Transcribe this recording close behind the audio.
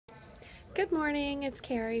Good morning, it's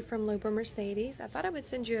Carrie from Loeber Mercedes. I thought I would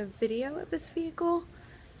send you a video of this vehicle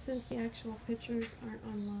since the actual pictures aren't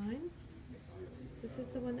online. This is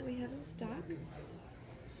the one that we have in stock.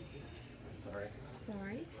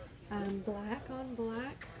 Sorry. Black on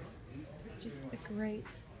black. Just a great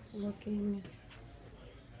looking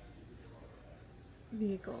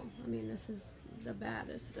vehicle. I mean, this is the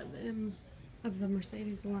baddest of the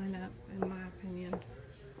Mercedes lineup, in my opinion.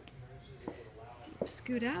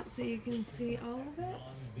 Scoot out so you can see all of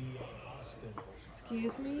it.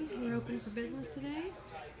 Excuse me, we're open for business today.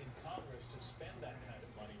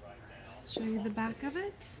 Show you the back of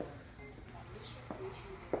it.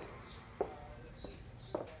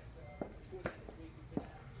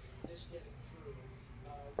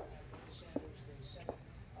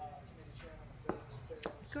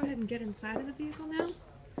 Go ahead and get inside of the vehicle now.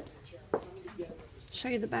 Show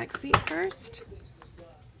you the back seat first.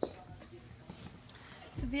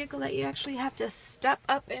 It's a vehicle that you actually have to step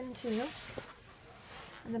up into,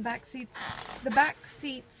 and the back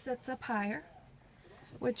seat sits up higher,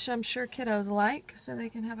 which I'm sure kiddos like, so they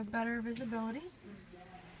can have a better visibility.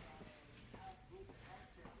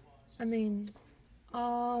 I mean,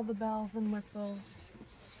 all the bells and whistles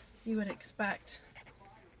you would expect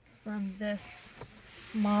from this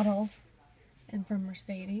model and from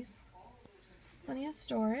Mercedes. Plenty of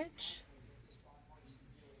storage.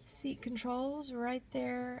 Seat controls right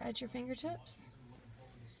there at your fingertips.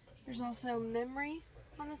 There's also memory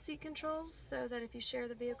on the seat controls so that if you share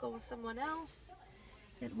the vehicle with someone else,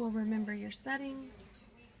 it will remember your settings.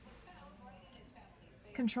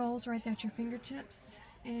 Controls right there at your fingertips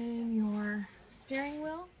and your steering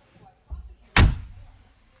wheel.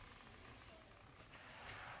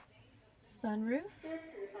 Sunroof.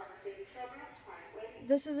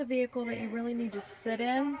 This is a vehicle that you really need to sit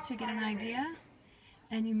in to get an idea,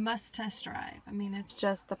 and you must test drive. I mean, it's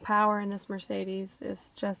just the power in this Mercedes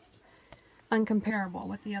is just uncomparable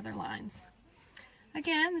with the other lines.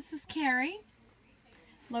 Again, this is Carrie,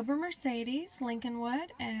 Loeber Mercedes, Lincolnwood,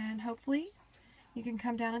 and hopefully you can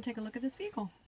come down and take a look at this vehicle.